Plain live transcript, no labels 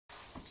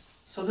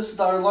So this is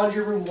our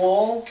laundry room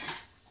wall.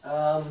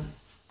 It's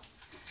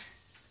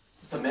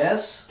a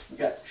mess. We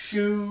got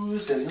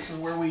shoes, and this is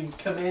where we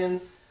come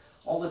in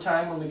all the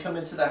time when we come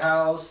into the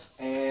house,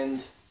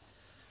 and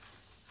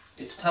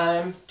it's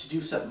time to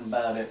do something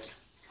about it.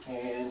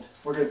 And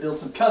we're going to build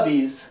some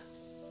cubbies.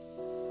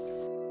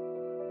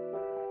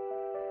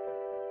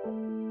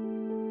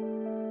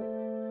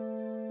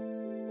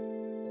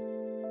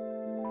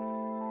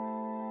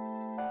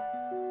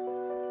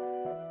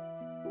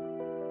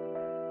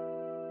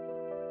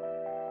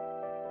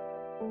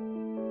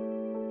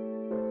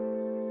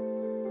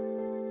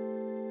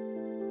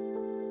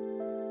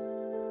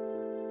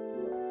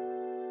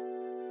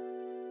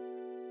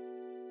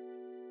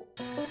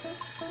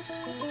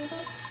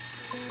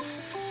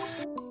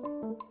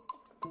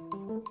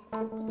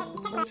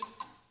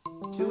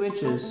 Two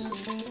inches.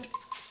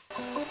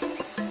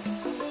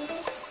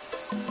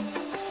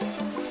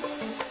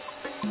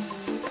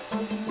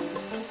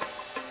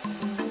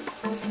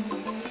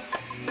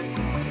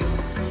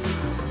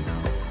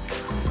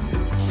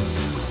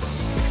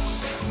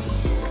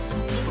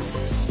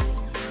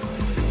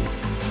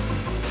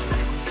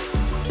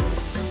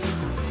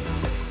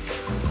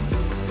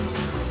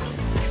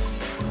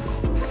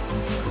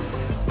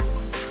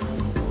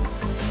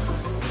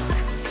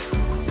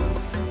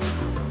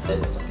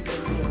 Some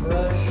people use a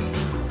brush.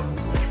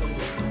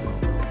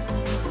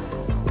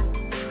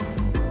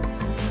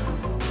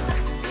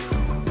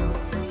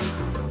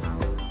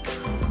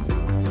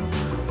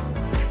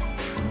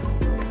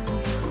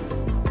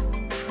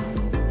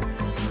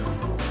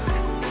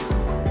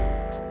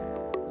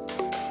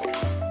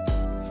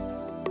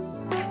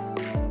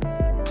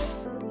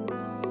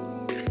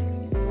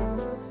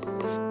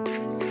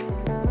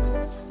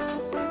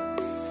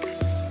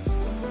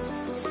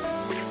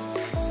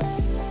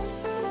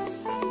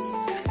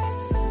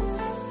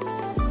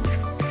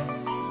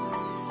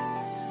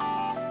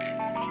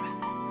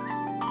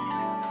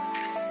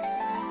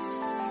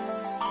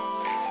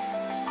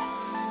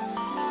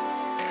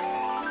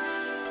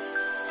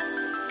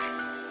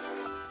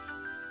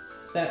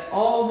 That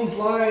all these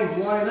lines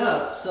line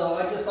up, so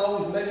I just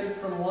always measured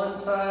from one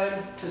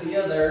side to the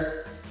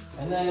other,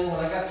 and then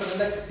when I got to the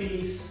next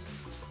piece,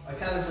 I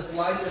kind of just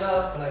lined it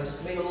up and I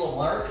just made a little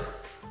mark,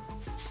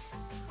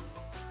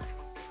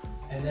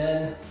 and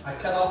then I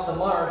cut off the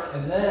mark,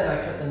 and then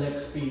I cut the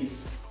next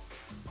piece.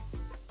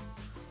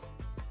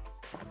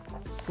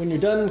 When you're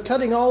done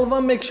cutting all of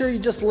them, make sure you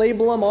just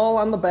label them all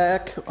on the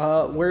back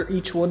where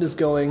each one is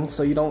going,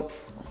 so you don't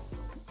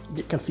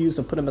get confused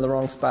and put them in the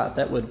wrong spot.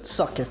 That would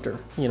suck after,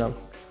 you know,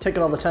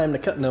 taking all the time to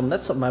cutting them.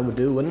 That's something I would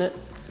do, wouldn't it?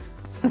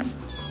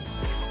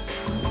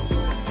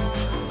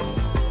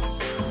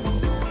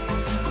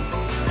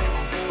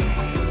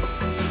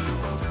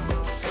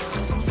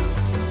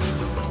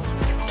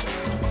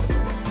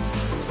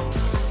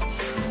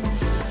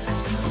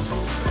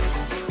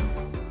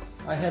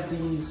 I have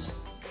these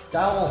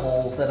dowel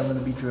holes that I'm going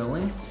to be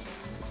drilling.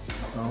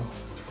 Oh,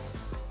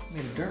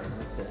 made a dirt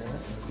mark there.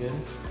 That's not good.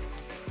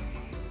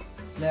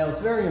 Now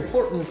it's very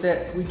important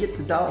that we get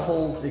the dowel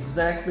holes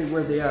exactly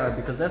where they are,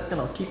 because that's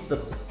going to keep the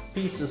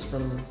pieces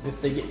from,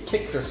 if they get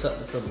kicked or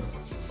something, from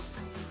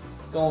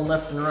going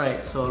left and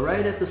right. So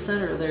right at the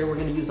center there, we're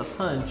going to use a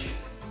punch.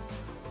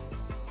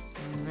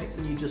 And right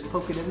when you just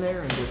poke it in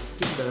there and just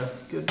give it a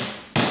good...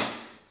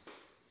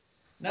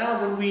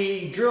 Now when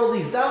we drill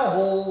these dowel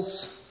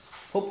holes,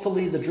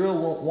 hopefully the drill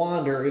won't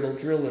wander. It'll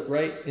drill it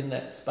right in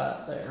that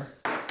spot there.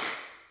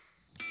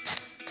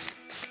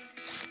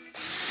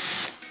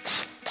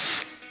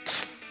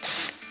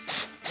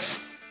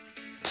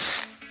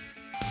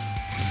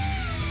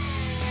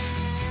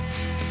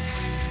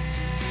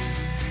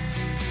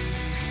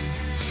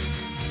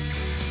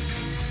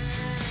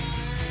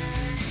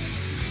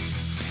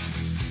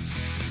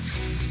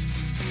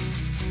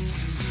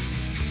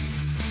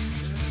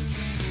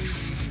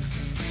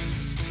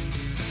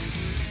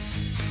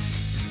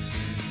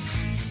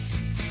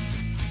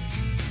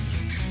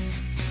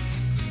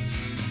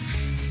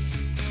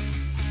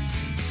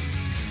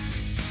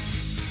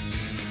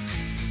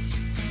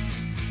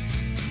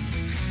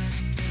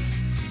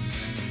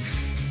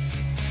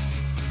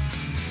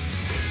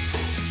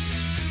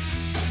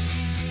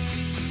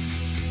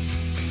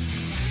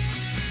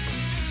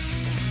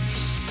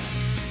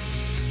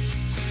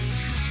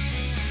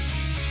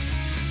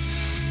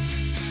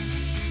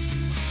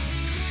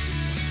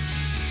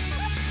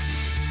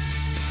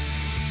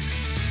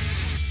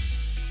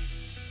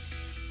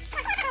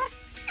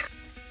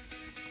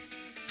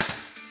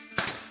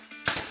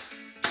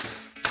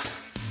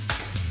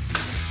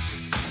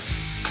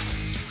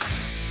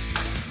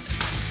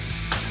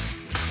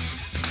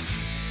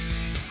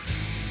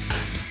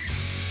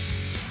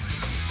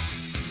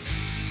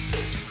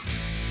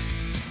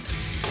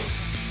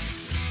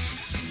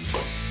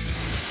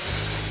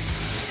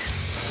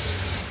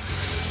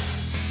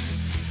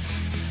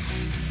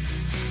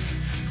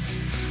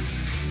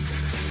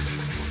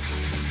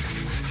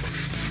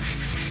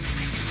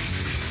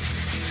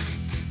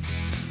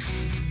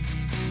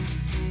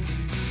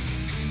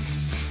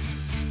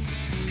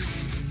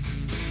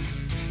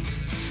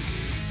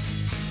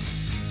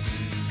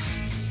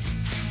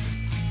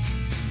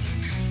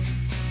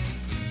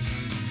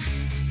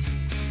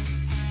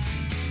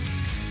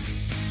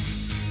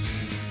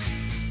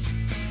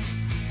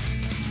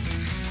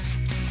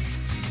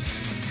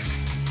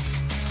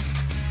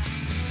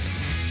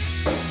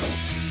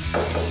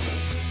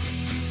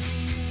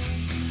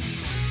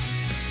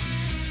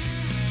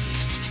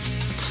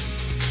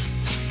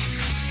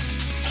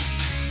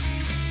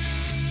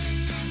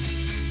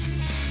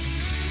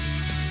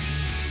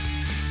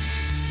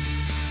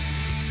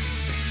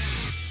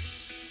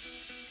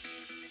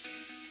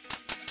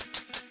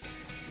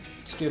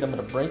 scared I'm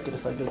gonna break it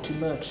if I go too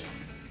much.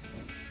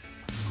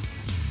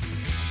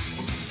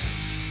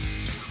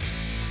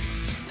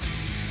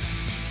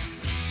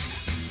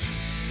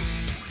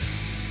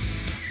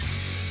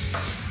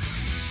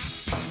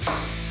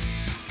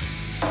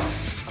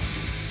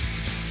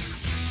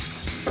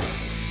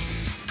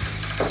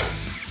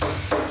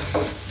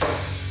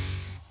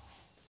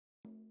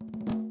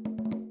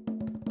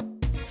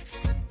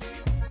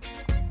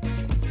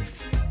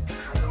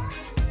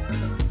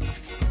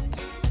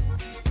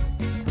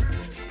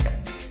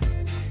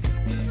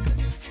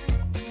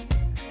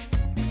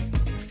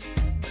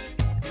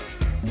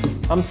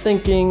 I'm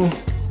thinking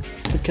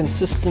the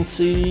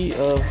consistency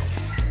of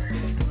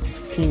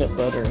peanut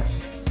butter.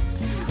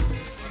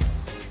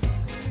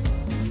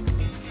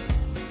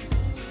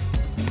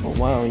 Oh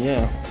wow,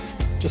 yeah.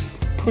 Just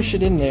push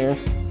it in there.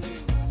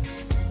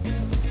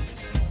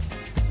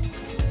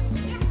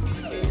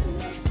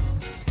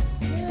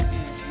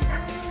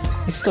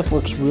 This stuff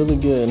looks really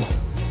good.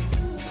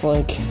 It's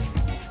like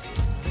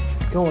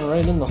going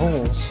right in the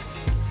holes.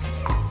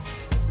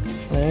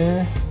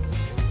 There.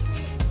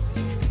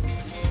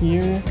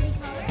 Here.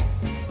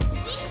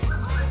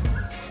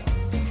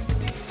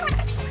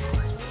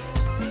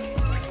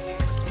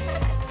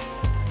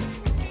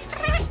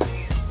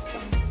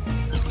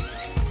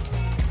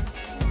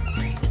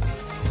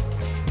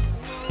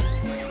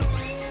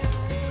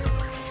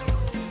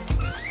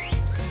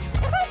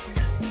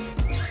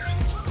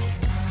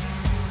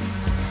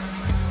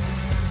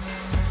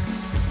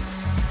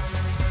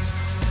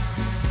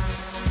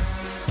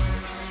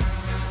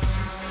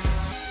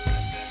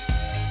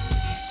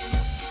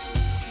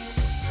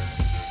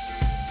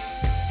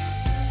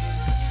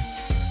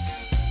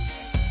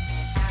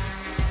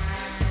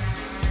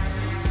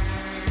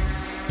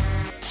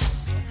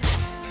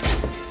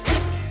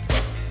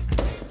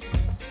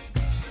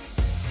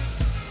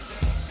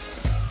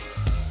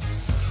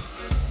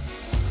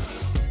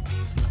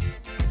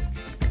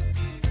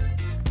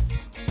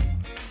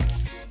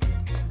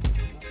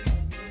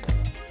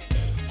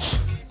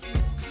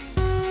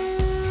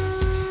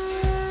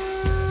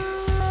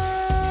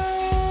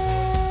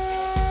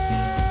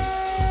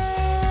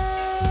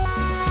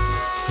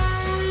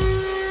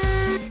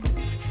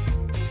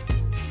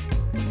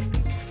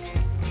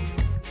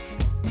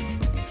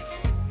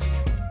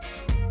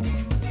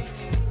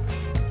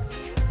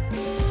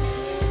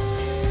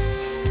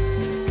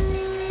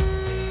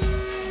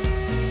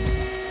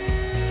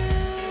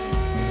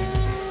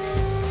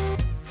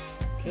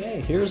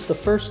 Here's the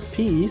first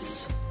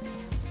piece.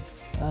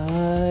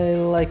 I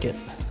like it.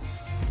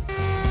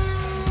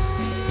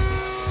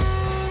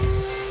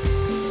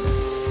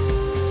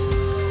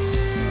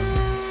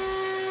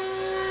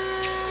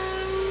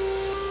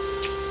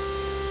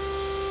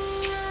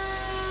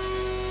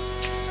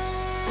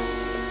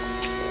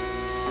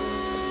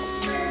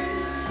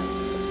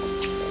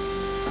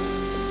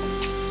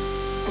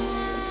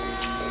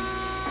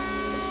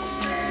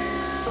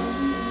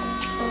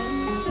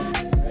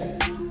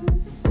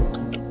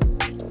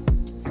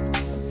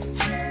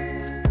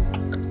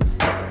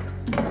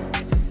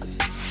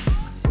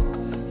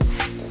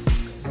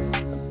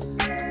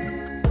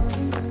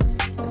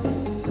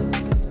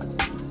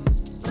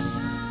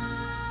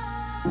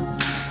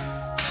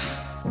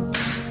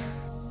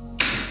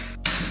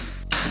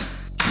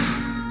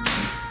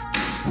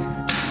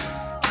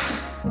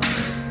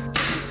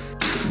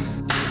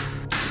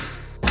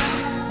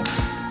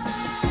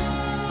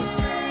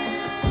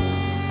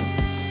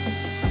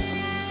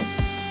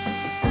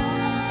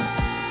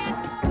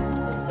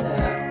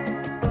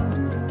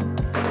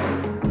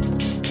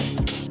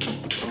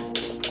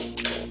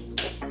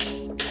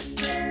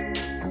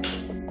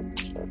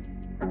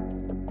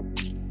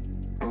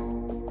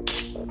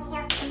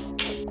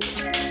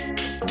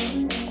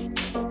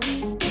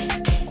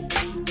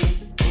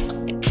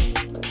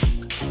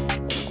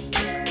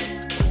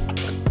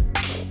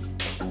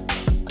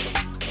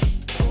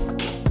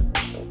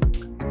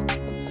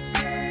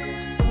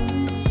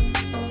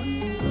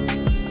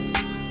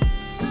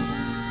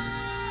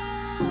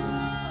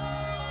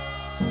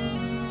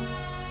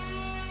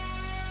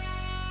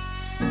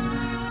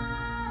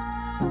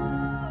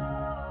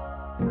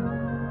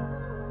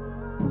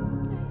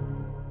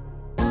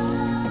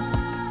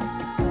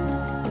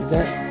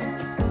 That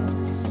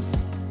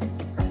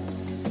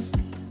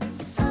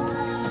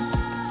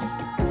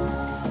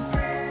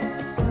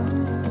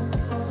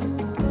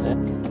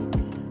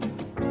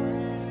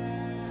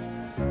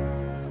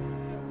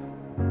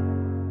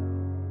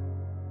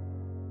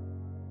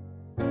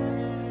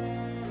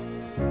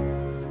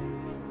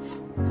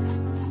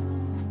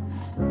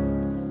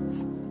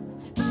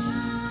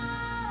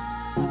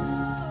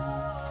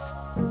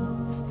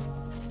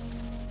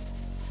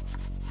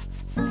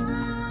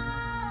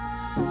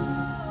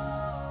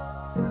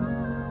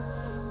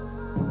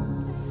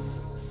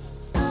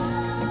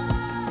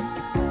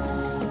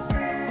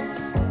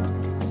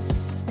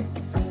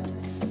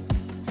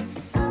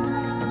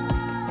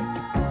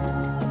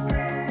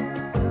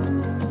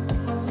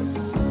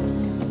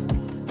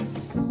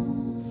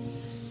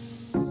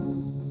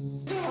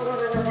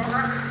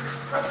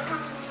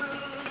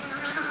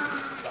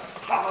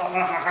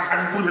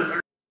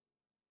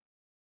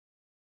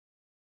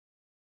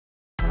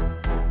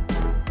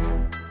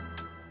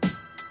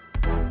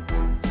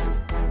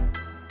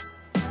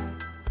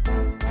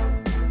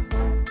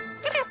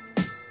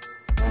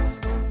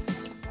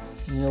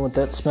know what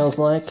that smells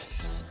like?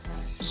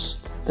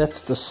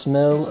 That's the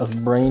smell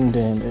of brain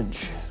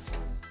damage.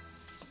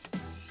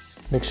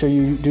 Make sure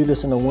you do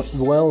this in a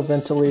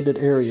well-ventilated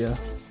area.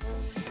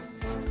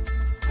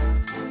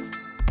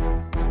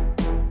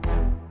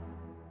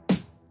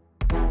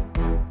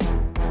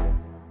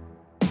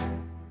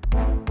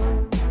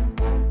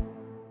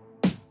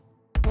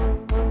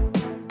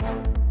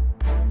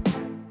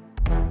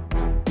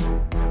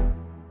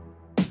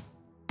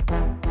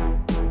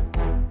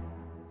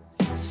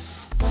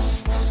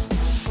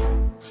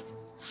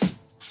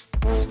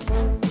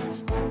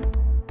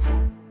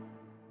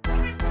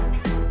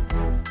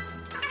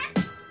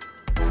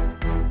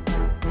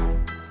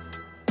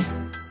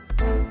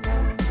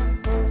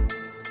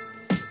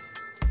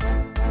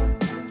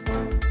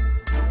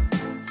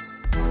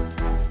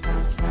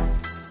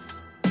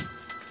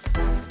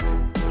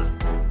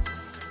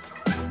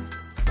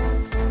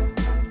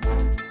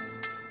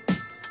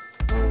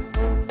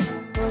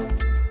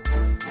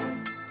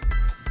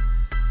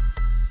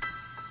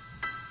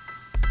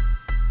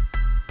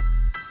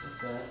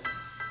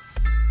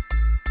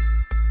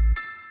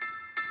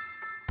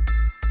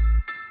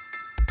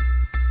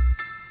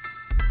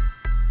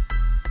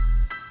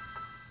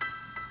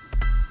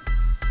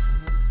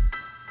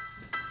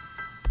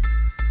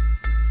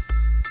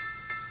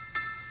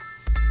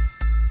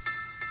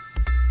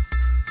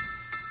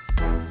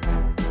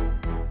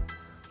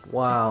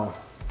 Wow.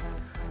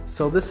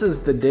 So this is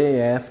the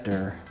day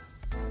after,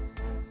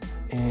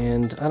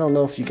 and I don't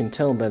know if you can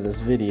tell by this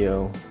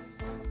video,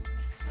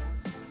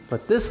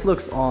 but this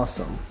looks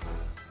awesome.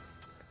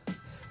 I'm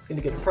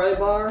gonna get the pry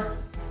bar,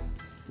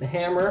 the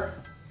hammer,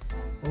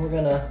 and we're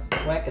gonna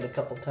whack it a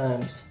couple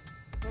times.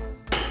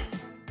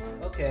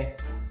 Okay,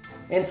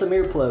 and some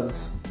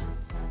earplugs.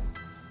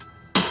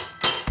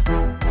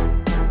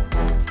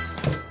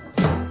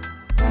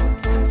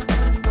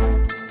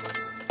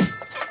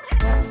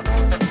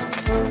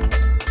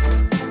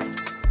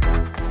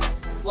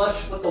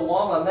 Flush with the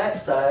wall on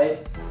that side.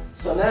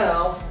 So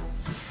now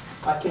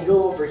I can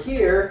go over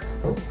here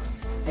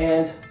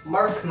and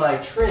mark my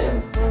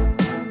trim.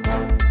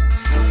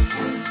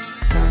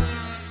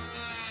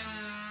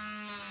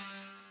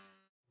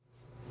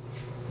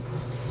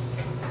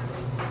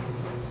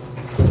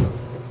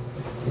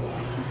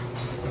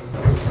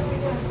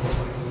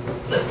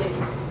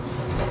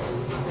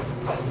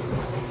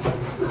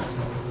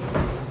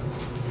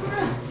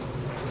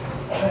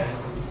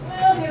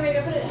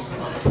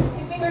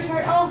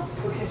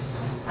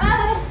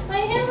 My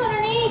hand's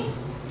underneath.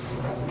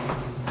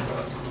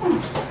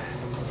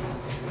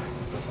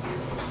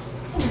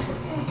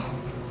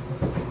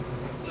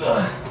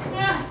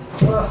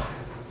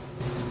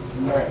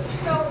 Alright.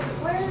 So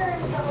where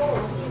is the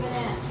holes even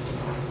at?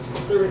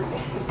 They're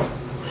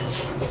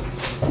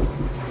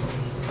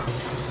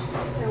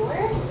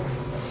Where?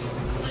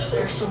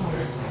 there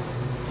somewhere.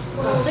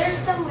 Well, there's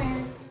somewhere.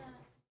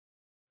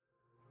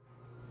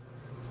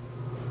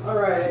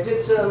 Alright, I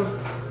did some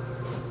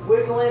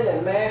wiggling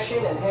and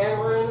mashing and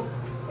hammering,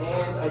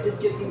 and I did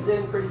get these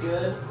in pretty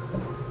good.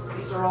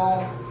 These are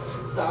all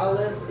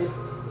solid. It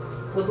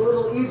was a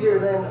little easier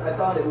than I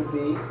thought it would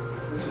be,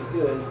 which is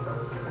good.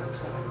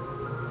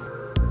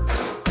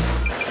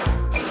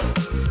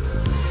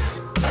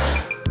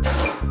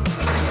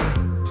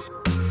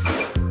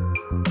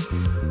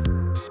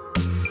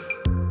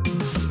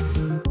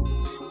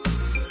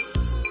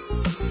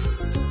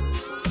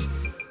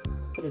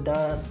 Put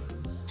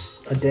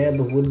a dab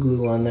of wood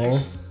glue on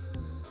there.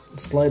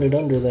 Slide it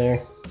under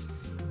there.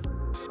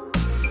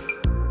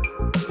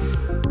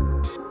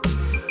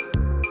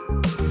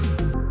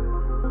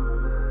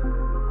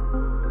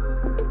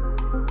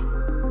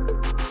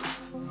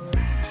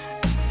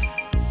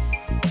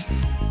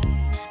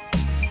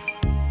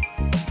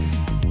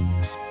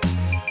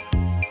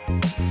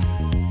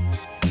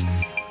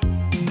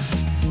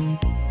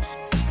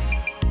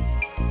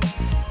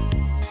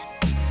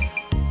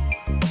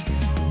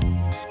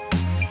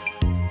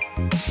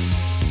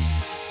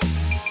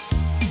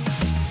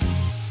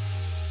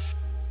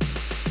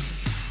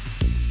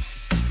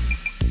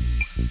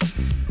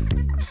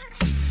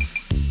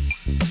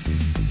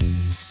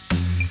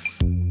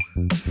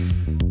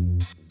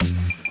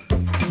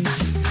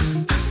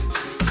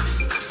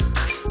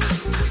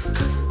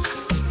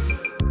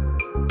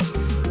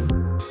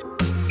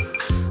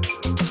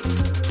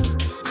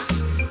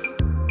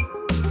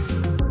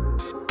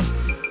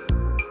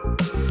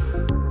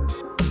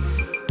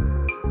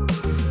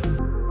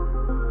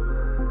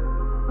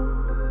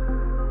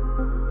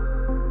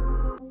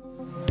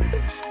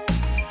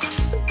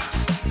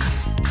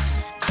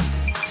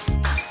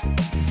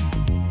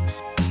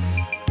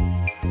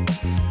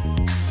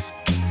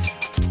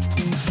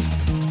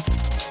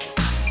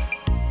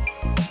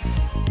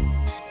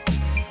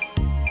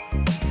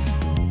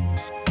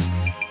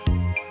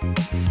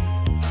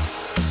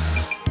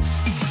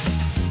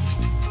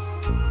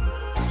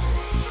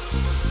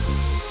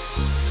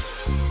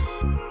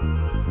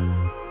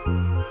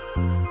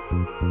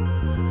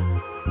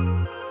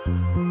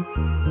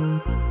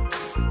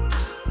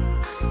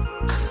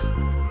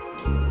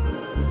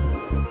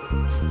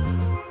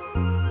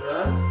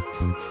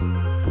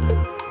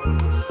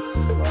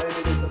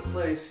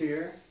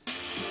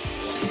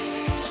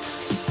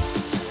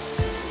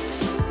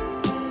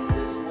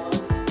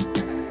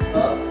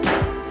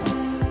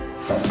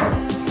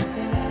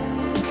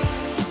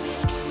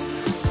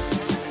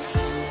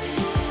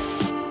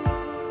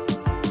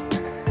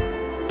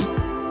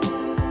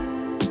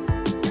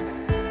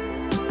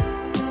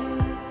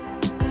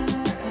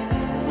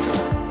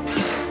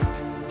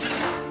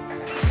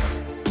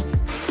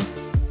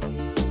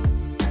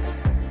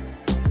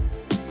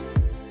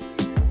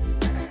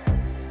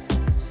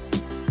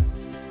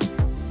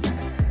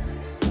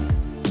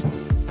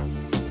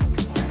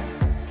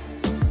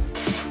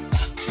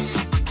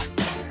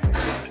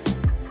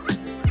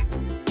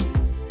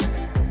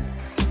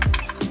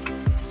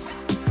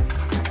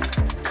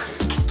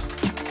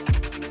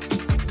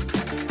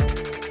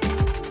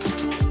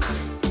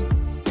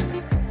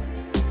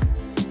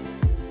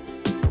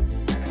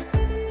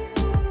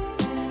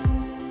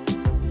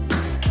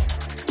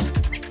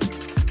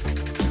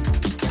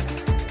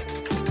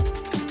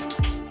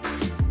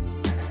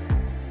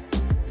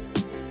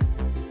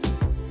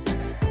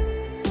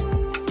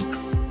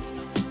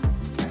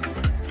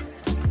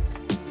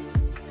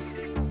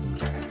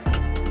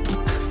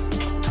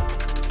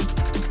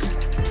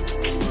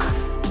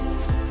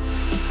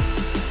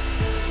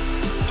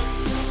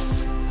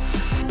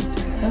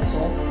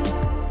 pencil.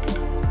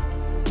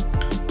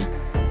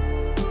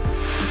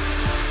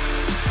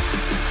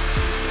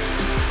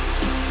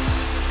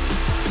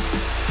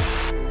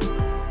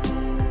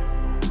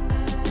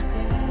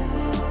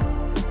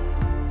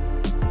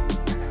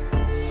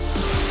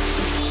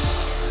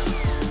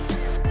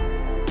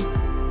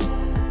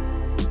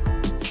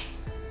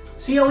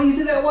 See how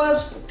easy that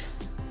was?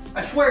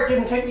 I swear it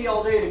didn't take me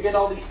all day to get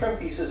all these trim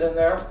pieces in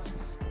there.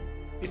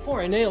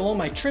 Before I nail all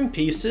my trim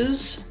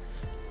pieces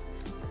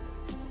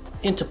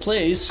into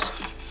place,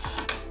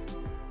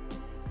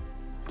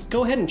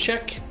 go ahead and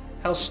check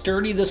how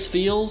sturdy this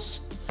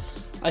feels.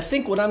 I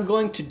think what I'm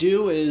going to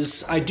do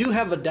is, I do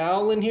have a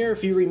dowel in here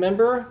if you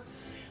remember,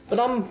 but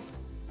I'm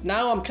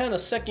kind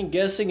of second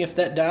guessing if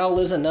that dowel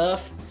is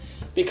enough,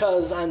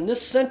 because on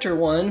this center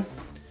one,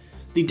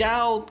 the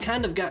dowel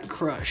kind of got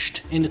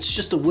crushed, and it's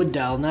just a wood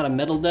dowel, not a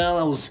metal dowel.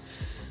 I was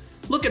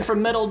looking for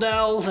metal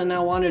dowels and I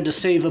wanted to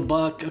save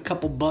a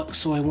couple bucks,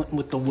 so I went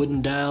with the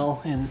wooden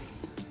dowel, and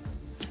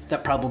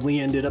that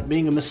probably ended up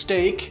being a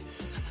mistake.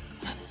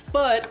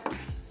 But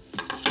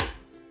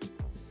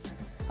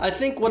I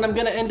think what I'm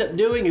gonna end up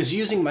doing is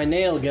using my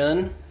nail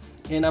gun,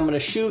 and I'm gonna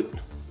shoot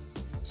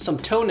some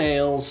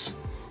toenails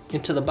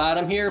into the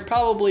bottom here,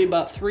 probably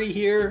about 3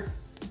 here,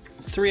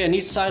 3 on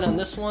each side on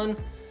this one.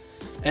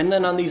 And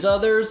then on these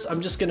others,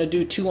 I'm just gonna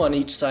do 2 on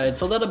each side.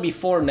 So that'll be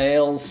 4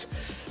 nails.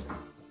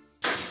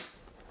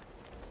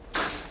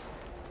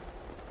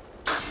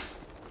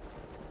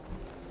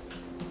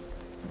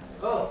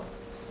 Oh,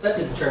 that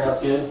didn't turn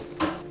out good.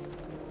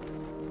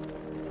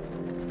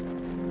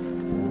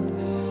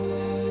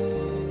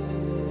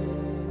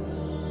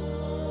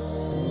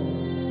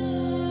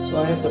 So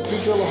I have to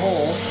pre-drill a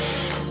hole.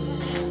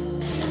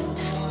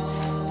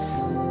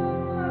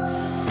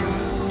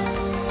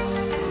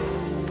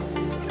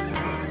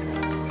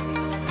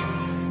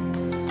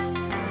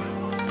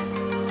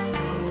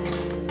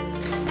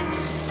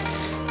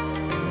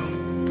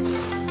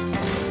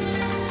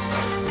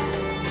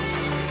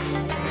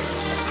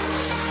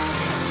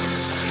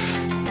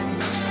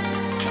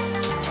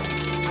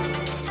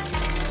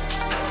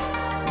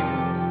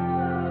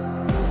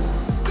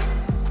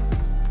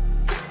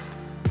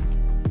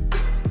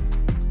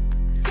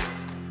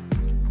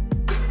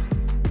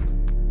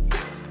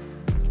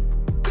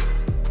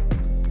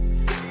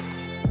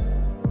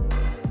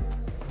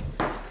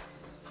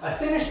 I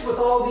finished with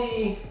all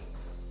the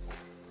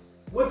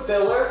wood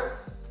filler.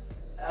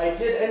 I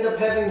did end up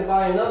having to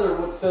buy another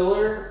wood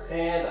filler,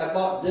 and I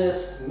bought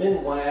this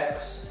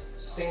Minwax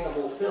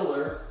stainable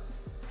filler.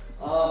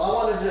 I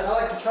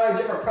like to try a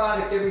different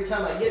product every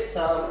time I get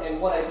some,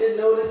 and what I did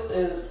notice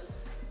is,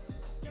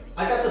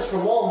 I got this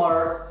from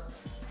Walmart.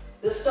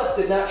 This stuff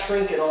did not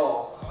shrink at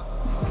all.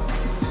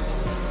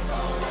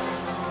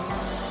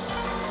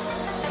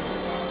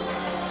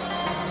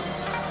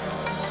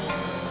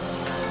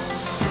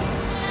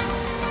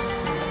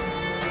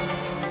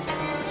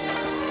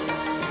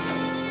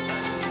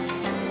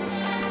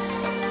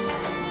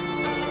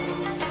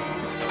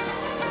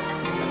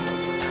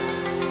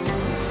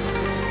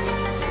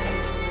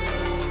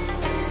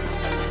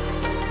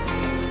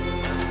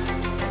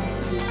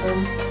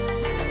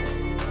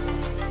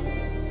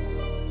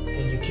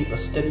 And you keep a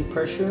steady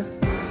pressure.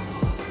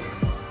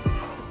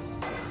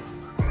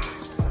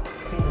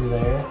 Finger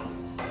there.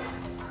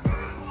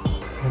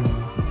 And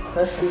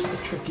press. Here's the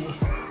tricky.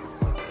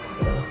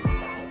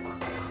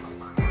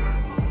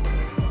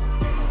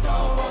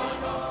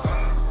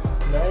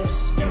 Nice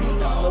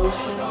smooth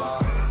motion.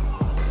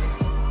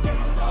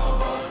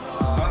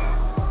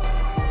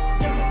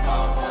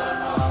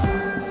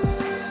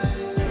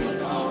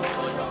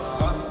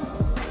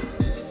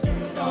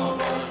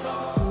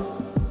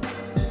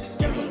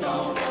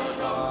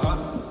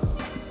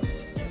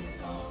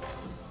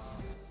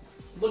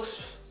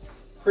 Looks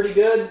pretty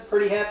good,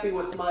 pretty happy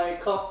with my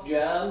cup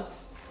job.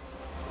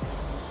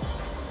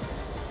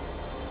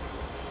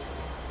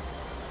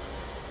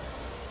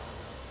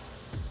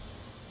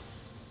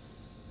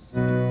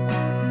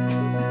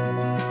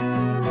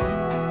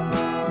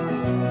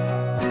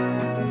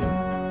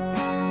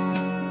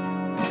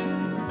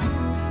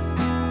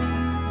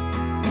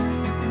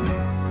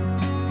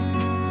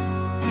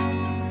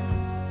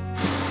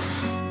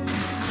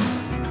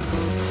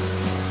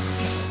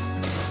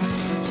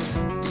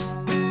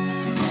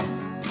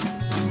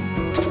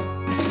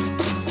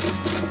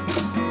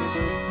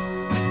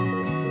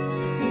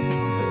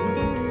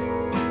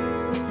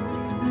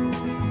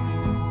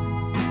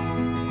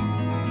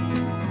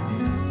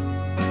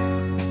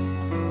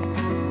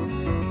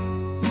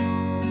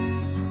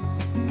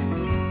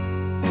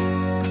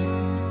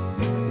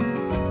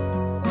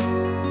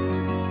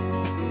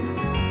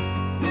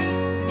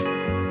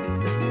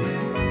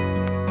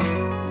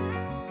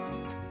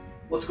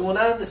 What's going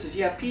on? This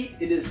is Pete.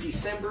 It is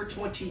December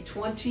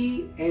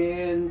 2020,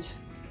 and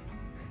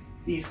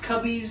these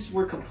cubbies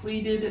were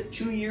completed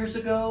 2 years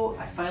ago.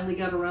 I finally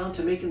got around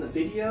to making the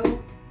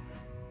video.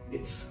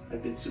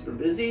 I've been super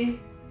busy,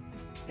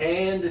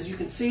 and as you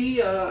can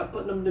see, I'm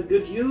putting them to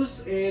good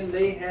use, and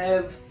they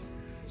have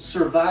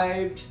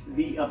survived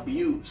the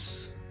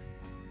abuse.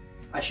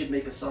 I should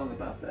make a song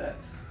about that.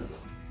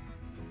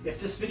 If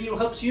this video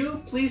helps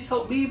you, please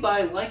help me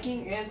by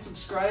liking and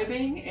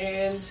subscribing.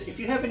 And if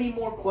you have any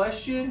more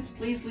questions,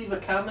 please leave a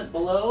comment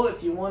below.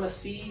 If you want to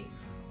see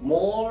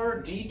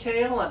more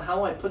detail on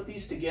how I put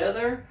these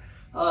together,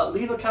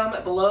 leave a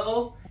comment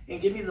below and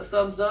give me the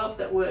thumbs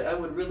up. I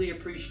would really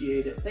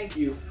appreciate it. Thank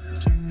you.